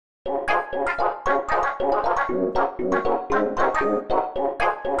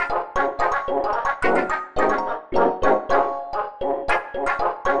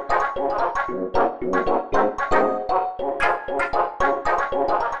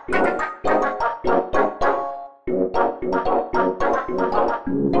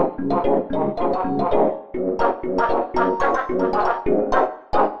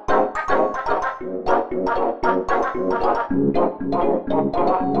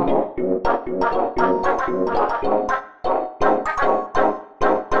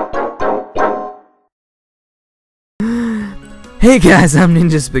Hey guys, I'm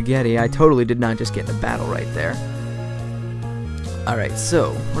Ninja Spaghetti. I totally did not just get in a battle right there. Alright,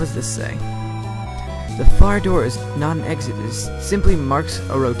 so, what does this say? The far door is not an exit, it simply marks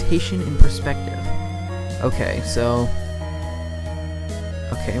a rotation in perspective. Okay, so...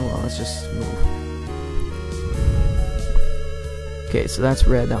 Okay, well, let's just move. Okay, so that's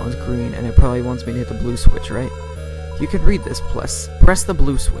red, that one's green, and it probably wants me to hit the blue switch, right? You can read this, press the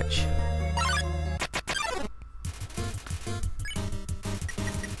blue switch.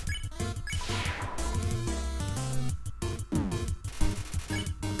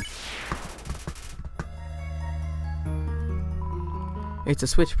 It's a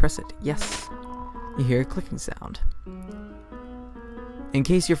switch, press it. Yes. You hear a clicking sound. In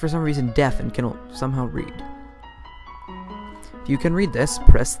case you're for some reason deaf and can somehow read. If you can read this,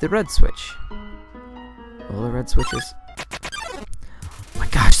 press the red switch. All the red switches. Oh my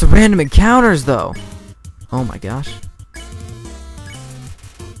gosh, the random encounters though! Oh my gosh.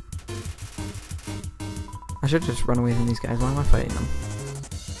 I should just run away from these guys. Why am I fighting them?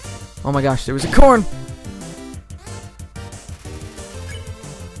 Oh my gosh, there was a corn!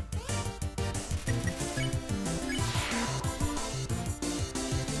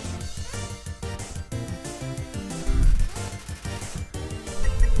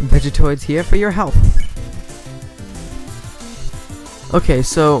 Vegetoids here for your health. Okay,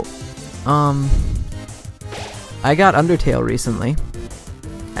 so, I got Undertale recently.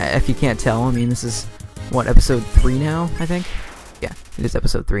 If you can't tell, I mean, this is, what, episode 3 now, I think? Yeah, it is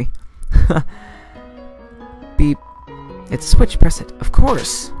episode 3. Beep. It's a switch, press it. Of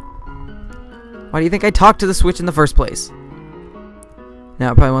course! Why do you think I talked to the switch in the first place?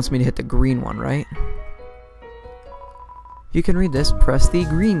 Now it probably wants me to hit the green one, right? You can read this, press the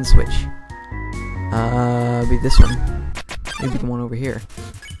green switch. Be this one. Maybe the one over here.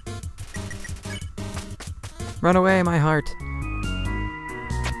 Run away, my heart.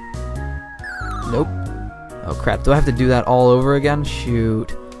 Nope. Oh crap, do I have to do that all over again?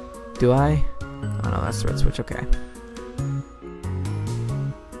 Shoot. Do I? Oh no, that's the red switch, okay.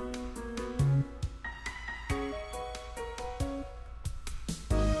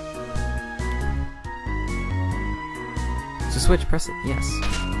 Switch, press it, yes.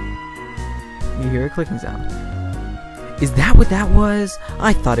 You hear a clicking sound. Is that what that was?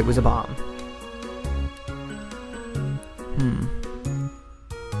 I thought it was a bomb.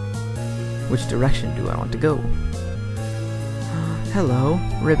 Which direction do I want to go? Hello,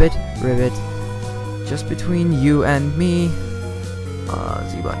 Ribbit, Ribbit. Just between you and me.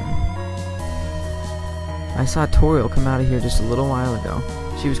 Z button. I saw Toriel come out of here just a little while ago.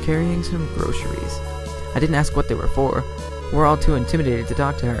 She was carrying some groceries. I didn't ask what they were for. We're all too intimidated to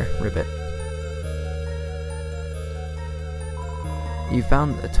talk to her, Ribbit. You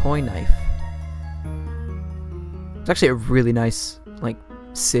found a toy knife. It's actually a really nice, like,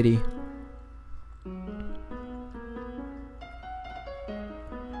 city.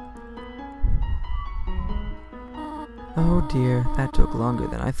 Oh dear, that took longer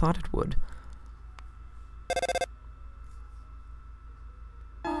than I thought it would.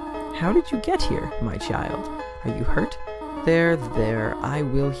 How did you get here, my child? Are you hurt? There, there, I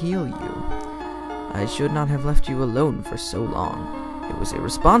will heal you. I should not have left you alone for so long. It was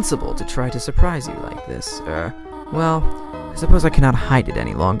irresponsible to try to surprise you like this. Well, I suppose I cannot hide it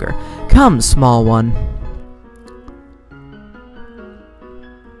any longer. Come, small one.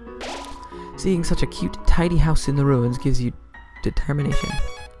 Seeing such a cute, tidy house in the ruins gives you determination.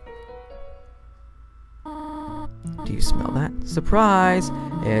 Do you smell that? Surprise!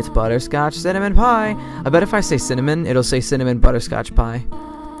 It's butterscotch cinnamon pie! I bet if I say cinnamon, it'll say cinnamon butterscotch pie.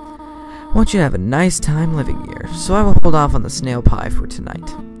 I want you to have a nice time living here, so I will hold off on the snail pie for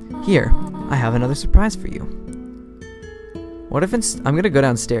tonight. Here, I have another surprise for you. What if I'm gonna go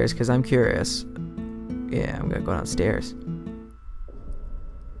downstairs, because I'm curious. Yeah, I'm gonna go downstairs.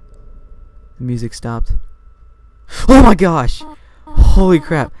 The music stopped. Oh my gosh! Holy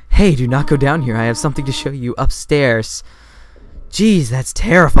crap. Hey, do not go down here. I have something to show you upstairs. Jeez, that's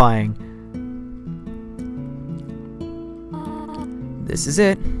terrifying. This is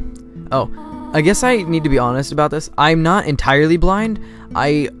it. Oh, I guess I need to be honest about this. I'm not entirely blind.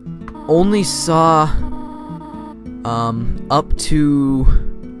 I only saw up to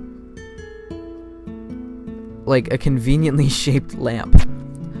like a conveniently shaped lamp.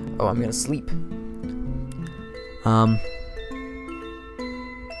 Oh, I'm gonna sleep. You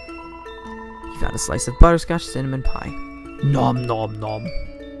found a slice of butterscotch cinnamon pie. Nom nom nom.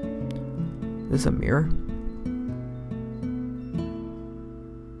 Is this a mirror?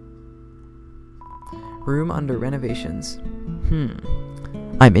 Room under renovations.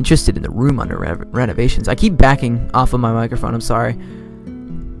 I'm interested in the room under renovations. I keep backing off of my microphone, I'm sorry.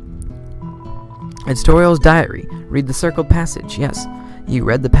 It's Toriel's diary. Read the circled passage. Yes, you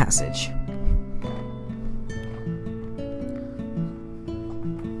read the passage.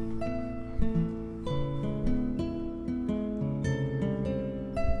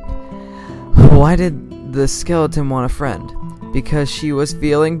 Why did the skeleton want a friend? Because she was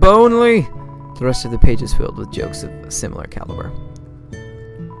feeling bonely. The rest of the page is filled with jokes of a similar caliber.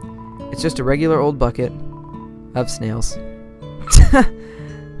 It's just a regular old bucket of snails.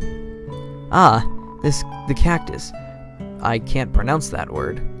 Ah, the cactus. I can't pronounce that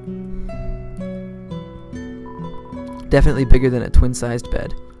word. Definitely bigger than a twin-sized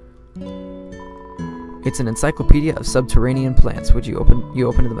bed. It's an encyclopedia of subterranean plants, which you open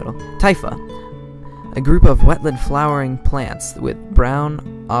in the middle. Typha, a group of wetland flowering plants with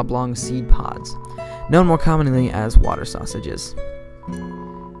brown oblong seed pods, known more commonly as water sausages.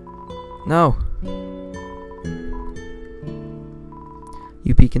 No.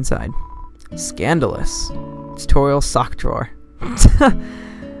 You peek inside. Scandalous. It's Toriel's sock drawer.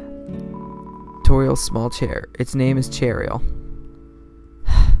 Toriel's small chair. Its name is Chariel.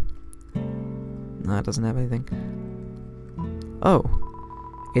 No, it doesn't have anything. Oh.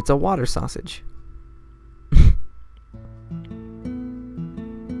 It's a water sausage.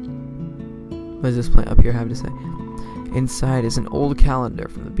 What does this plant up here have to say? Inside is an old calendar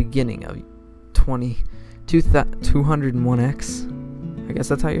from the beginning of 201X. I guess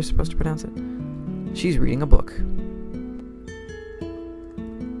that's how you're supposed to pronounce it. She's reading a book.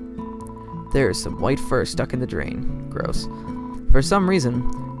 There's some white fur stuck in the drain. Gross. For some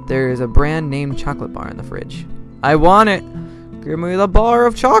reason, there is a brand named chocolate bar in the fridge. I want it! Give me the bar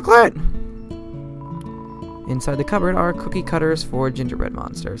of chocolate! Inside the cupboard are cookie cutters for gingerbread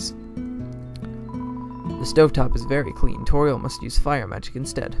monsters. The stovetop is very clean. Toriel must use fire magic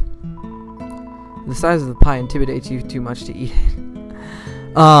instead. The size of the pie intimidates you too much to eat it.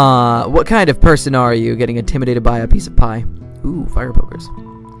 What kind of person are you getting intimidated by a piece of pie? Ooh, fire pokers.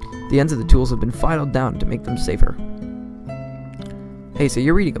 The ends of the tools have been filed down to make them safer. Hey, so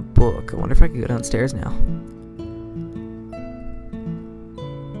you're reading a book. I wonder if I could go downstairs now.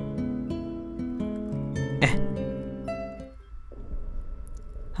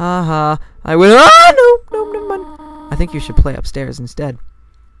 Haha, I will. Ah, no, never mind. I think you should play upstairs instead.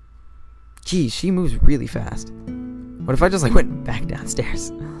 Geez, she moves really fast. What if I just went back downstairs?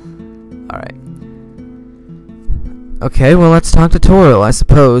 Alright. Okay, well, let's talk to Toriel, I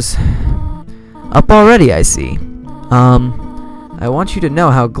suppose. Up already, I see. I want you to know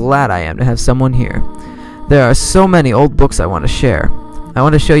how glad I am to have someone here. There are so many old books I want to share. I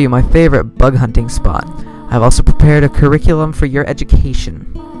want to show you my favorite bug hunting spot. I've also prepared a curriculum for your education.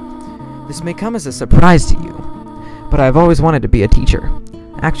 This may come as a surprise to you, but I've always wanted to be a teacher.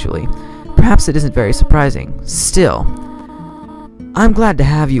 Actually, perhaps it isn't very surprising. Still, I'm glad to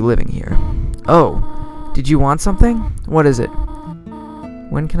have you living here. Oh, did you want something? What is it?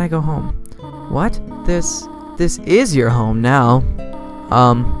 When can I go home? What? This is your home now.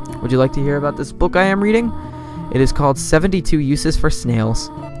 Would you like to hear about this book I am reading? It is called 72 Uses for Snails.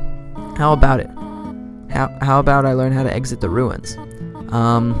 How about it? How about I learn how to exit the ruins?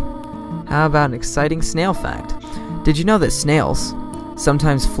 How about an exciting snail fact? Did you know that snails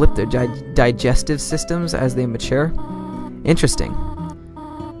sometimes flip their digestive systems as they mature? Interesting.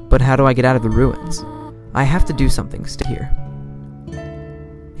 But how do I get out of the ruins? I have to do something here.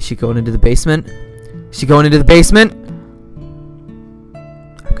 Is she going into the basement? Is she going into the basement?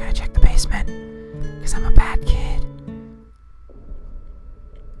 I'm gonna check the basement, because I'm a bad kid.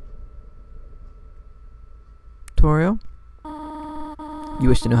 Toriel? You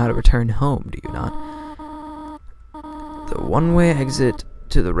wish to know how to return home, do you not? The one-way exit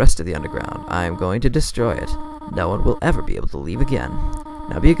to the rest of the underground. I am going to destroy it. No one will ever be able to leave again.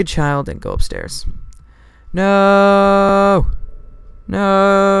 Now be a good child and go upstairs. No!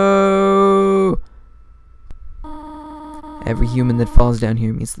 No! Every human that falls down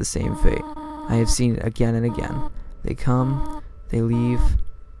here meets the same fate. I have seen it again and again. They come, they leave,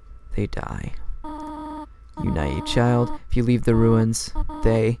 they die. You naive child, if you leave the ruins,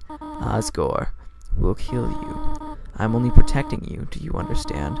 they, Osgore will kill you. I'm only protecting you. Do you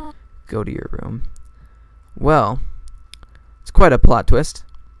understand? Go to your room. Well, it's quite a plot twist.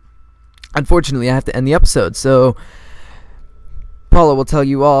 Unfortunately, I have to end the episode, so Paula will tell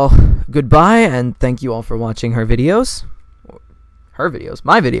you all goodbye, and thank you all for watching her videos.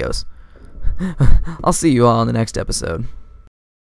 My videos. I'll see you all in the next episode.